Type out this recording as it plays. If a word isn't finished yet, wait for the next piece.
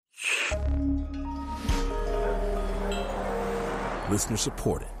Listener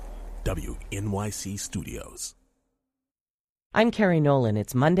supported. WNYC Studios. I'm Kerry Nolan.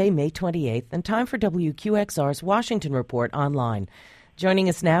 It's Monday, May 28th, and time for WQXR's Washington Report online. Joining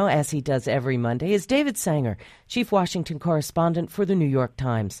us now, as he does every Monday, is David Sanger, Chief Washington Correspondent for The New York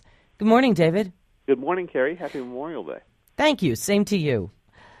Times. Good morning, David. Good morning, Kerry. Happy Memorial Day. Thank you. Same to you.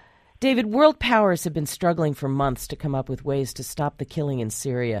 David, world powers have been struggling for months to come up with ways to stop the killing in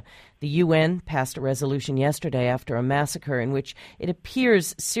Syria. The UN passed a resolution yesterday after a massacre in which it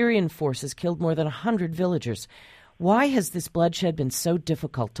appears Syrian forces killed more than 100 villagers. Why has this bloodshed been so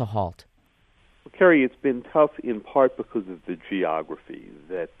difficult to halt? Well, Kerry, it's been tough in part because of the geography,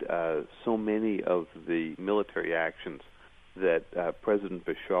 that so many of the military actions that President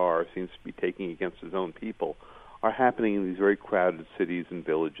Bashar seems to be taking against his own people are happening in these very crowded cities and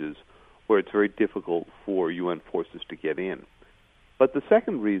villages where it's very difficult for UN forces to get in. But the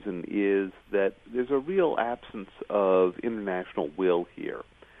second reason is that there's a real absence of international will here,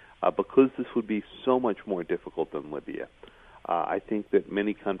 because this would be so much more difficult than Libya. I think that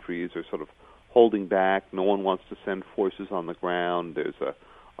many countries are sort of holding back. No one wants to send forces on the ground. There's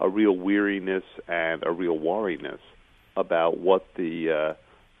a real weariness and a real worriness about what the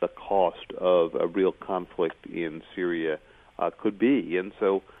cost of a real conflict in Syria could be. And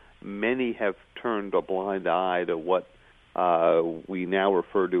so many have turned a blind eye to what we now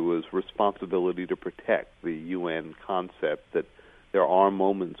refer to as responsibility to protect, the UN concept that there are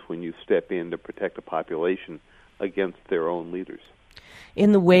moments when you step in to protect a population against their own leaders.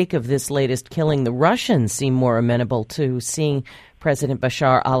 In the wake of this latest killing, the Russians seem more amenable to seeing President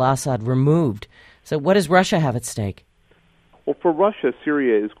Bashar al-Assad removed. So what does Russia have at stake? Well, for Russia,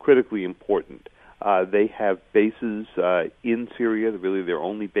 Syria is critically important. They have bases in Syria, really their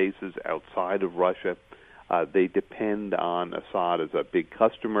only bases outside of Russia. They depend on Assad as a big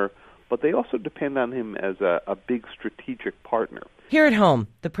customer, but they also depend on him as a big strategic partner. Here at home,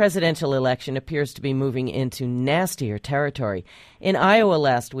 the presidential election appears to be moving into nastier territory. In Iowa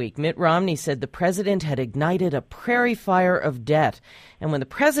last week, Mitt Romney said the president had ignited a prairie fire of debt. And when the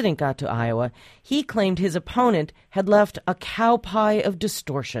president got to Iowa, he claimed his opponent had left a cow pie of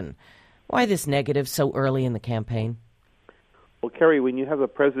distortion. Why this negative so early in the campaign? Well, Kerry, when you have a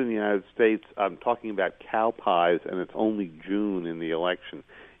president of the United States talking about cow pies and it's only June in the election,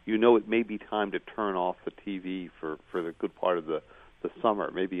 you know it may be time to turn off the TV for the good part of the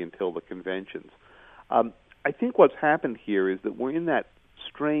summer, maybe until the conventions. I think what's happened here is that we're in that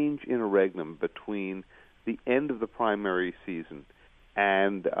strange interregnum between the end of the primary season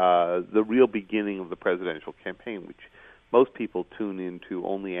and the real beginning of the presidential campaign, which most people tune into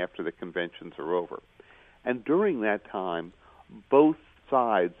only after the conventions are over. And during that time, both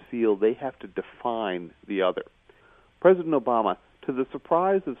sides feel they have to define the other. President Obama, to the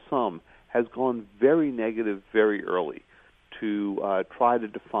surprise of some, has gone very negative very early to try to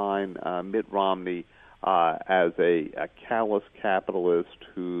define Mitt Romney as a callous capitalist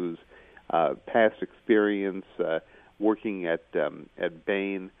whose past experience working at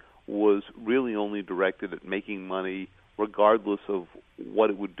Bain was really only directed at making money, regardless of what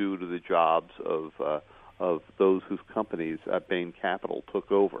it would do to the jobs of those whose companies Bain Capital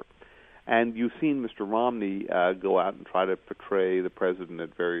took over. And you've seen Mr. Romney go out and try to portray the president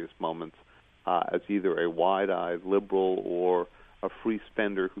at various moments as either a wide-eyed liberal or a free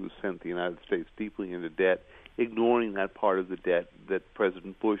spender who sent the United States deeply into debt, ignoring that part of the debt that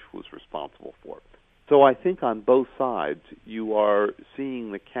President Bush was responsible for. So I think on both sides you are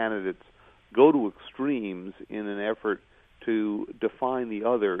seeing the candidates go to extremes in an effort to define the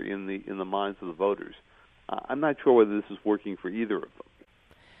other in the minds of the voters. I'm not sure whether this is working for either of them.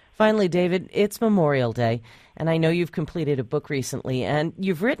 Finally, David, it's Memorial Day, and I know you've completed a book recently, and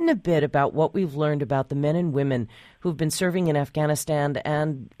you've written a bit about what we've learned about the men and women who've been serving in Afghanistan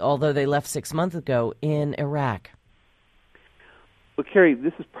and, although they left 6 months ago, in Iraq. Well, Kerry,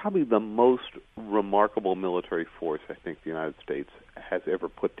 this is probably the most remarkable military force I think the United States has ever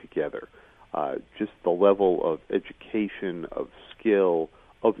put together. Just the level of education, of skill,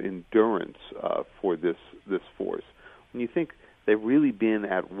 of endurance for this force. When you think they've really been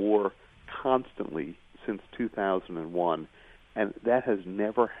at war constantly since 2001, and that has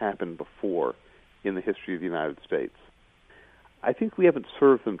never happened before in the history of the United States. I think we haven't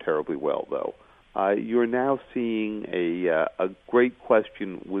served them terribly well, though. You're now seeing a great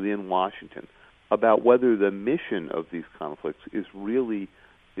question within Washington about whether the mission of these conflicts is really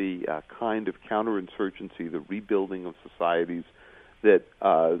the kind of counterinsurgency, the rebuilding of societies that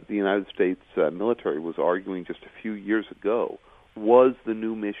the United States military was arguing just a few years ago was the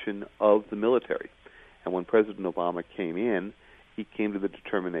new mission of the military. And when President Obama came in, he came to the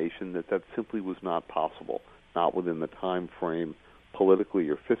determination that that simply was not possible, not within the time frame politically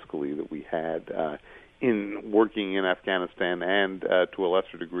or fiscally that we had in working in Afghanistan and to a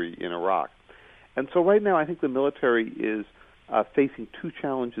lesser degree in Iraq. And so right now I think the military is facing two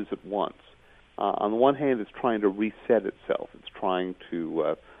challenges at once. On the one hand, it's trying to reset itself. It's trying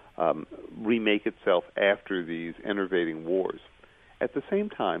to remake itself after these enervating wars. At the same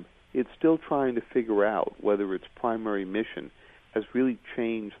time, it's still trying to figure out whether its primary mission has really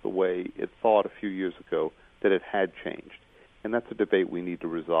changed the way it thought a few years ago that it had changed. And that's a debate we need to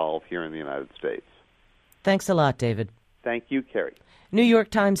resolve here in the United States. Thanks a lot, David. Thank you, Kerry. New York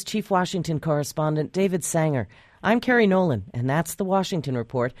Times Chief Washington Correspondent David Sanger. I'm Kerry Nolan, and that's the Washington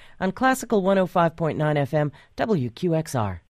Report on Classical 105.9 FM, WQXR.